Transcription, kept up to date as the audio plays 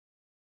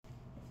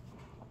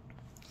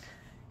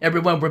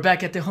Everyone, we're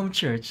back at the home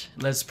church.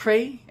 Let's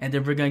pray, and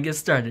then we're going to get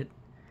started.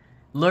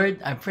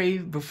 Lord, I pray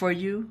before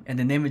you in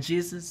the name of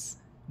Jesus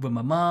with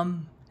my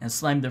mom and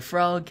Slime the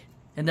Frog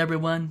and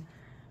everyone.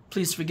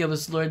 Please forgive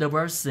us, Lord, of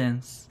our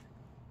sins.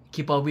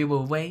 Keep all evil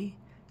away.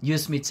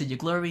 Use me to your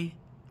glory.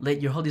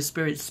 Let your Holy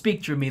Spirit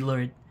speak through me,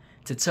 Lord,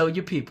 to tell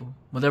your people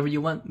whatever you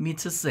want me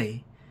to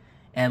say.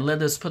 And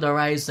let us put our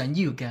eyes on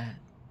you, God.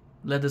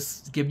 Let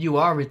us give you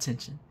our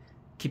attention.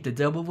 Keep the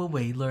devil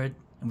away, Lord.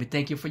 And we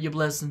thank you for your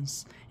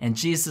blessings. In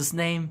Jesus'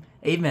 name,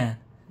 amen.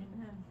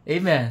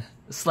 Amen.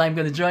 Slime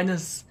going to join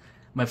us.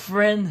 My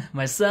friend,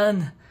 my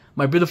son,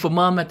 my beautiful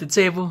mom at the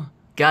table.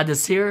 God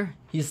is here.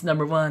 He's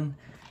number one.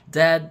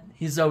 Dad,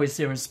 he's always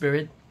here in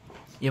spirit,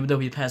 even though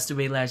he passed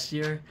away last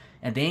year.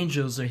 And the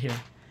angels are here.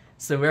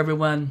 So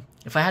everyone,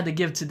 if I had to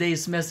give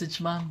today's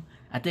message, Mom,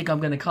 I think I'm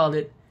going to call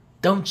it,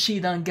 don't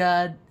cheat on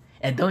God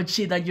and don't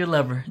cheat on your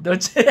lover.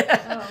 Don't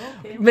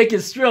okay. Make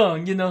it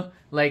strong,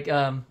 like,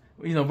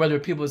 whether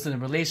people is in a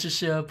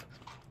relationship,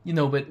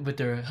 with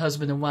their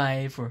husband and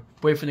wife or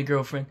boyfriend and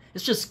girlfriend.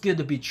 It's just good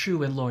to be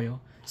true and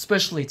loyal,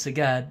 especially to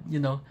God,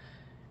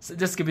 So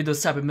this could be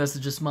those type of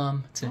messages,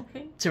 Mom,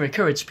 to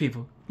encourage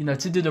people,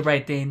 to do the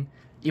right thing,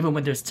 even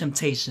when there's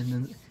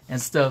temptation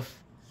and stuff.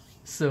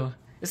 So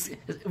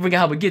we're going to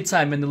have a good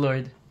time in the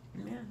Lord.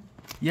 Amen.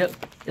 Yep.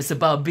 It's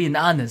about being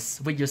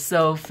honest with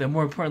yourself and,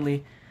 more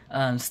importantly,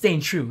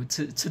 staying true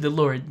to the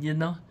Lord,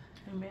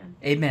 Amen.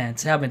 Amen.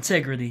 To have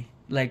integrity.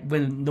 Like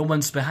when no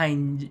one's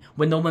behind,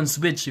 when no one's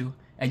with you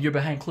and you're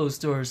behind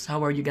closed doors,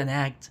 how are you going to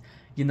act?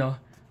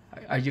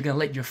 Are you going to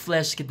let your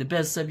flesh get the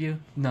best of you?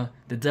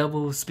 The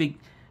devil will speak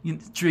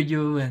through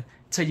you and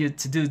tell you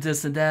to do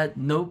this and that.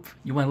 Nope.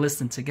 You want to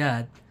listen to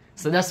God.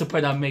 So that's the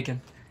point I'm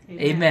making.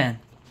 Amen.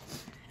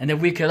 And then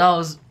we could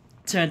all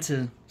turn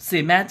to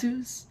St.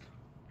 Matthew's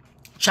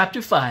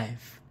chapter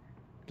 5.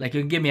 Like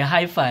you can give me a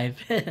high five.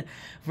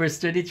 Verse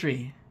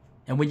 33.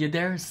 And when you're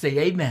there, say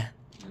amen.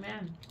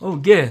 Amen. Oh,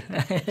 good.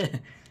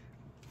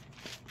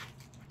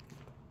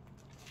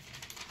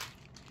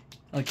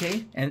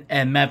 Okay.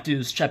 And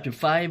Matthew's chapter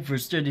 5,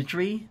 verse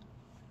 33.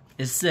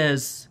 It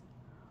says,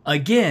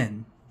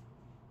 again,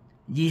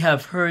 ye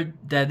have heard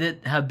that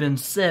it have been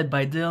said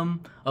by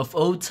them of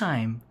old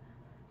time,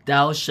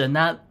 thou shalt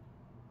not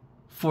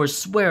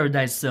forswear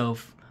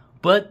thyself,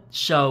 but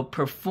shall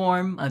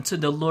perform unto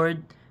the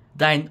Lord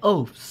thine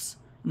oaths.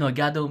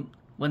 God don't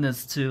want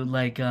us to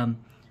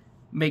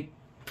make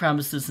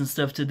promises and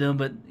stuff to them,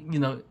 but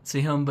to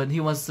him, but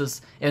he wants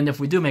us, and if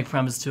we do make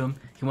promise to him,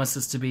 he wants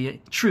us to be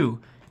true,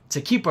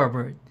 to keep our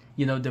word.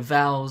 The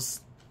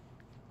vows,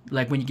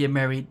 like when you get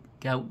married,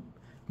 God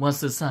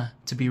wants us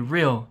to be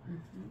real,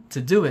 to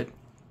do it,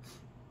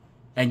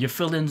 and your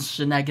feelings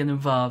should not get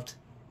involved.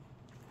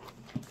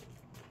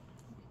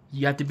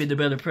 You have to be the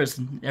better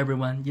person,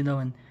 everyone,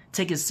 and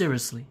take it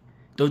seriously.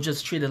 Don't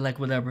just treat it like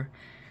whatever.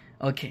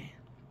 Okay.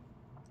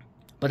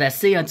 But I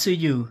say unto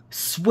you,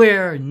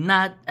 swear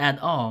not at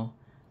all,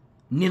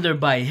 neither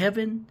by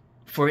heaven,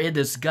 for it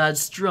is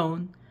God's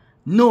throne,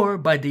 nor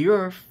by the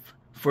earth,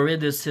 for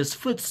it is his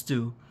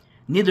footstool,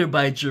 neither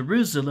by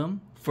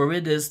Jerusalem, for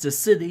it is the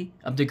city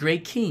of the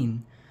great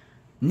King.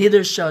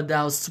 Neither shalt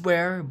thou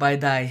swear by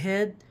thy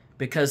head,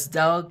 because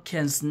thou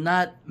canst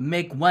not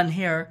make one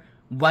hair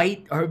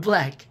white or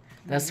black.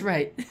 That's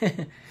right.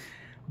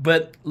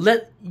 But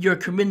let your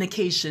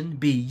communication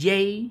be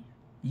yea,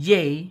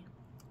 yea,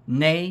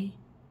 nay,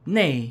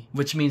 nay,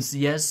 which means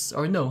yes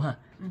or no,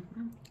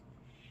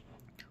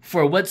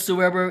 For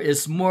whatsoever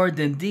is more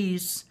than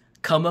these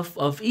cometh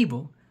of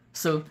evil.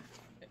 So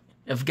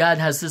if God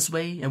has his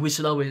way, and we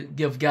should always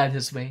give God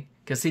his way,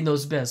 because he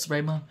knows best,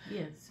 right, Mom?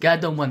 Yes.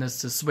 God don't want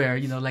us to swear,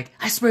 like,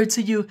 I swear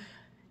to you.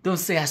 Don't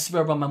say I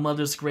swear by my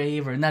mother's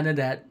grave or none of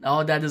that.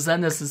 All that is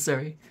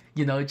unnecessary.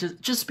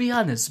 Just be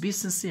honest, be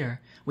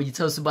sincere. When you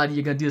tell somebody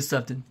you're going to do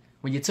something,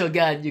 when you tell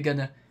God you're going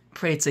to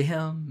pray to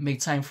him, make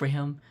time for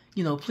him,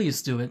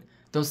 please do it.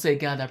 Don't say,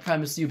 God, I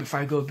promise you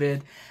before I go to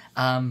bed,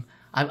 I'm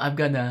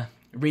going to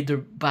read the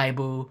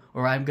Bible,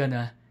 or I'm going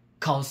to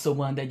call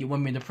someone that you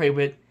want me to pray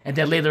with, and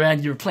then later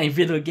on you're playing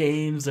video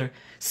games or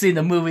seeing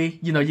a movie,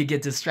 you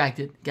get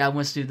distracted. God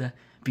wants you to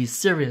be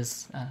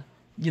serious,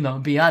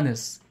 be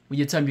honest when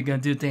you tell him you're going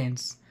to do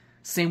things.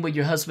 Same with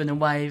your husband and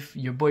wife,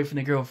 your boyfriend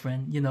and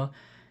girlfriend,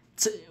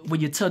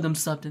 when you tell them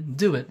something,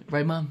 do it,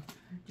 right, Mom?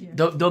 Yeah.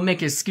 Don't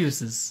make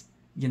excuses,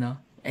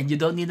 and you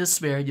don't need to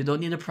swear, you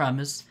don't need a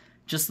promise.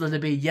 Just let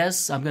it be,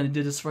 yes, I'm going to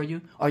do this for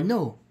you, or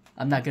no,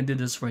 I'm not going to do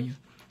this for you.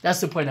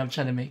 That's the point I'm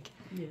trying to make.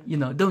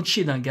 Yeah. Don't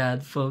cheat on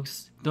God,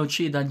 folks. Don't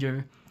cheat on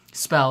your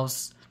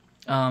spouse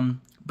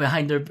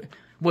behind their...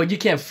 Well, you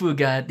can't fool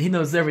God. He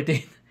knows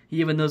everything.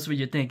 He even knows what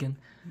you're thinking.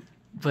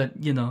 But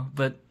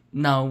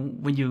now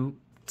when you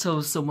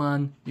tell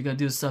someone you're going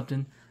to do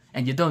something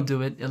and you don't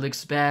do it, it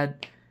looks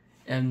bad.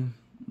 And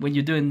when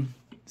you're doing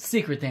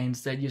secret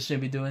things that you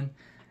shouldn't be doing,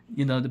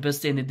 the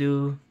best thing to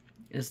do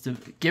is to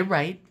get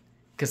right,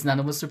 because none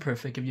of us are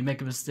perfect. If you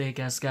make a mistake,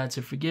 ask God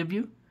to forgive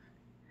you.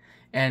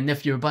 And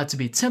if you're about to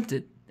be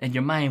tempted in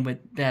your mind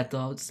with bad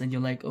thoughts, and you're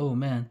like, oh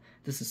man,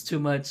 this is too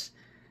much,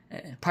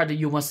 Part of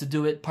you wants to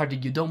do it, part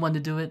of you don't want to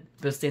do it.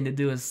 Best thing to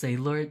do is say,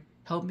 Lord,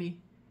 help me.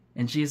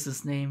 In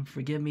Jesus' name,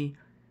 forgive me.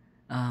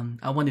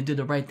 I want to do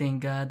the right thing,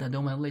 God. I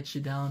don't want to let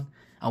you down.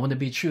 I want to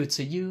be true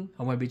to you.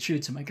 I want to be true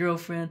to my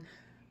girlfriend,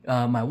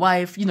 my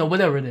wife,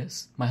 whatever it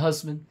is. My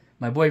husband,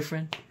 my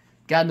boyfriend.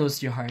 God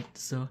knows your heart.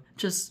 So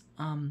just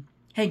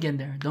hang in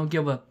there. Don't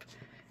give up.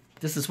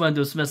 This is one of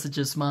those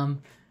messages,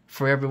 Mom,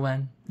 for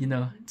everyone,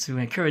 to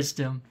encourage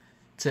them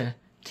to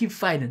keep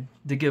fighting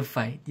the good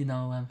fight. You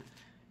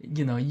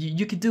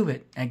can do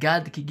it, and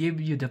God can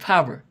give you the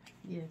power.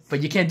 Yes.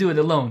 But you can't do it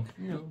alone.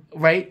 No.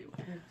 Right?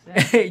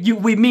 Exactly.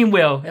 We mean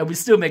well, and we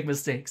still make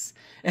mistakes.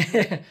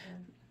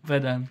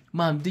 But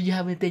Mom, do you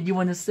have anything you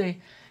want to say?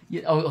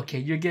 Okay,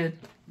 you're good.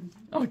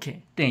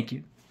 Okay, thank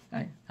you.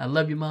 I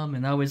love you, Mom,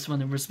 and I always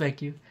want to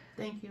respect you.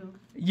 Thank you.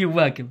 You're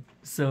welcome.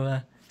 So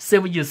stay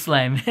with your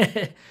slime.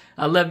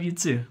 I love you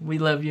too. We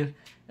love you.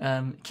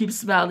 Keep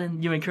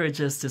smiling. You encourage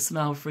us to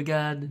smile for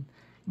God,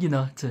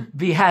 and, to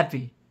be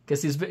happy,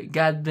 because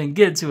God been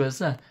good to us,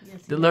 huh?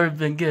 Yes, The Lord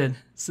been good.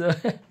 So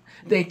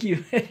thank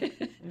you.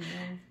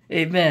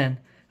 Amen.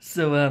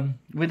 So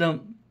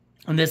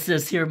and this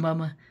says here,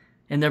 Mama,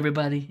 and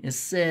everybody, it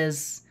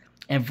says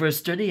in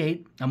verse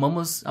 38, I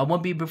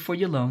won't be before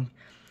you long.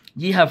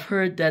 Ye have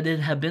heard that it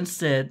have been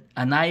said,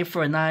 an eye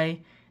for an eye,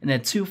 and a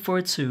tooth for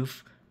a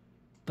tooth.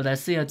 But I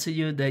say unto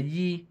you that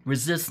ye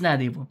resist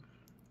not evil.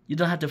 You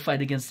don't have to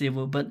fight against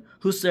evil, but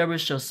whosoever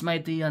shall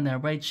smite thee on thy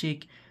right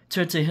cheek,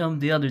 turn to him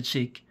the other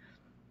cheek.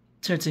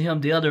 Turn to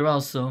him the other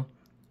also.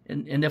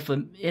 And if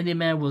any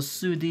man will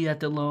sue thee at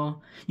the law,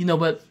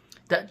 but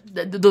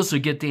those are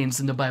good things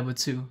in the Bible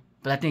too.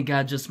 But I think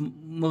God just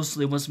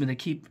mostly wants me to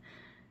keep,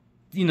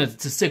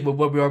 to stick with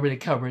what we already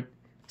covered,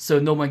 so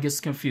no one gets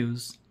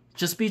confused.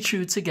 Just be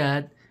true to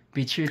God.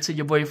 Be true to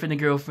your boyfriend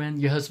and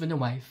girlfriend, your husband and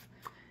wife.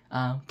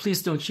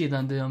 Please don't cheat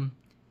on them.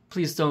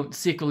 Please don't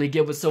secretly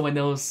get with someone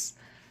else.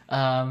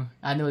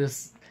 I know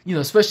this,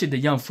 especially the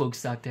young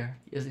folks out there.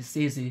 It's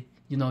easy,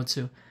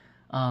 to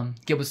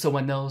get with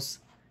someone else.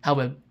 Have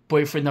a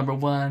boyfriend number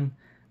one,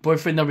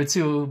 boyfriend number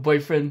two,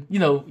 boyfriend, you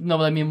know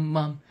what I mean,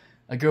 Mom?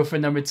 A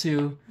girlfriend number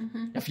two.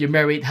 Mm-hmm. If you're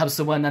married, have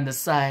someone on the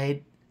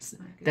side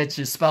that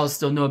your spouse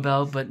don't know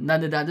about, but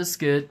none of that is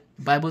good.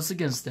 The Bible's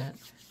against that.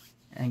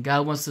 And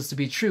God wants us to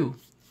be true.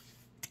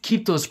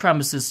 Keep those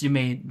promises you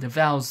made, the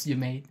vows you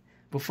made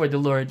before the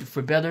Lord,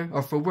 for better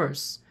or for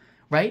worse,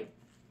 right?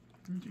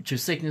 Through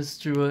sickness,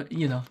 through,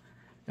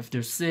 if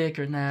they're sick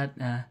or not.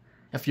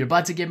 If you're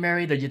about to get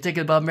married or you're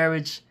thinking about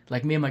marriage,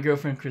 like me and my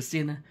girlfriend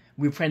Christina,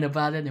 we're praying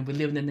about it and we're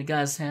living in the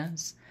God's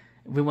hands.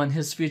 We want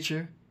His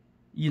future.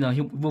 We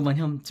want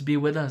Him to be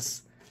with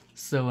us.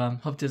 So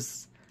hope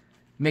this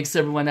makes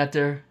everyone out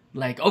there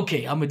like,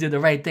 okay, I'm going to do the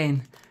right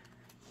thing.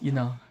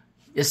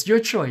 It's your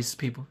choice,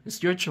 people.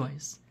 It's your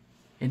choice.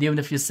 And even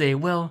if you say,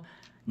 well,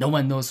 no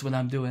one knows what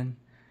I'm doing,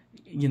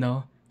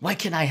 why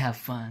can't I have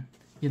fun?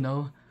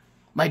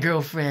 My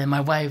girlfriend,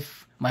 my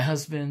wife, my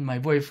husband, my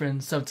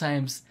boyfriend,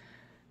 sometimes,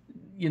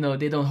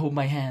 they don't hold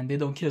my hand. They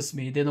don't kiss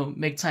me. They don't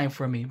make time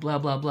for me, blah,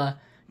 blah, blah.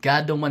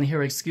 God don't want to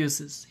hear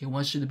excuses. He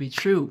wants you to be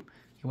true.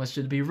 He wants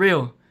you to be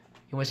real.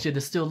 He wants you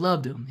to still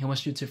love them. He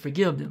wants you to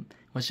forgive them.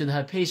 He wants you to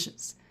have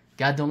patience.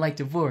 God don't like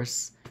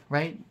divorce,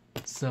 right?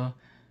 So,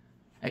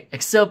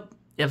 except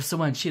if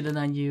someone cheated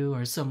on you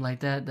or something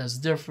like that, that's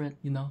different,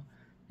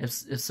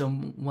 If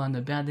someone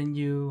abandoned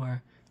you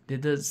or they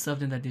did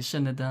something that they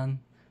shouldn't have done,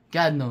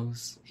 God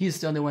knows. He's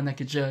the only one that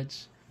can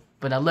judge.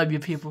 But I love you,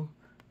 people,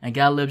 and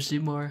God loves you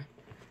more.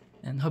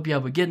 And hope you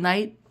have a good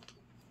night.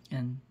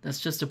 And that's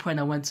just the point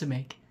I want to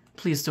make.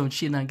 Please don't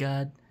cheat on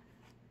God,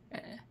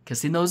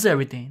 because He knows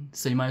everything.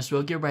 So you might as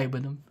well get right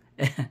with Him.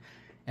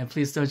 And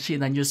please don't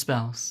cheat on your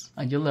spouse,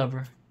 on your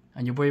lover,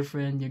 on your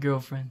boyfriend, your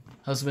girlfriend,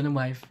 husband and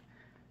wife.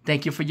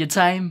 Thank you for your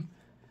time.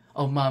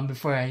 Oh, Mom,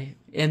 before I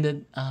end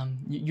it,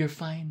 you're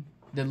fine?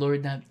 The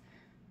Lord not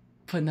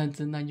put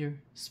nothing on your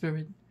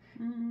spirit?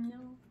 No.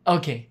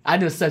 Okay, I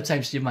know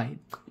sometimes you might,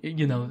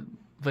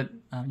 but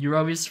you're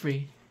always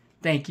free.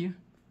 Thank you.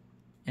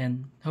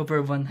 And hope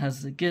everyone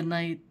has a good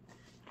night.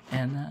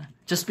 And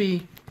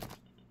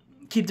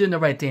keep doing the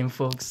right thing,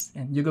 folks.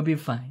 And you're going to be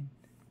fine.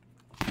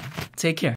 Take care.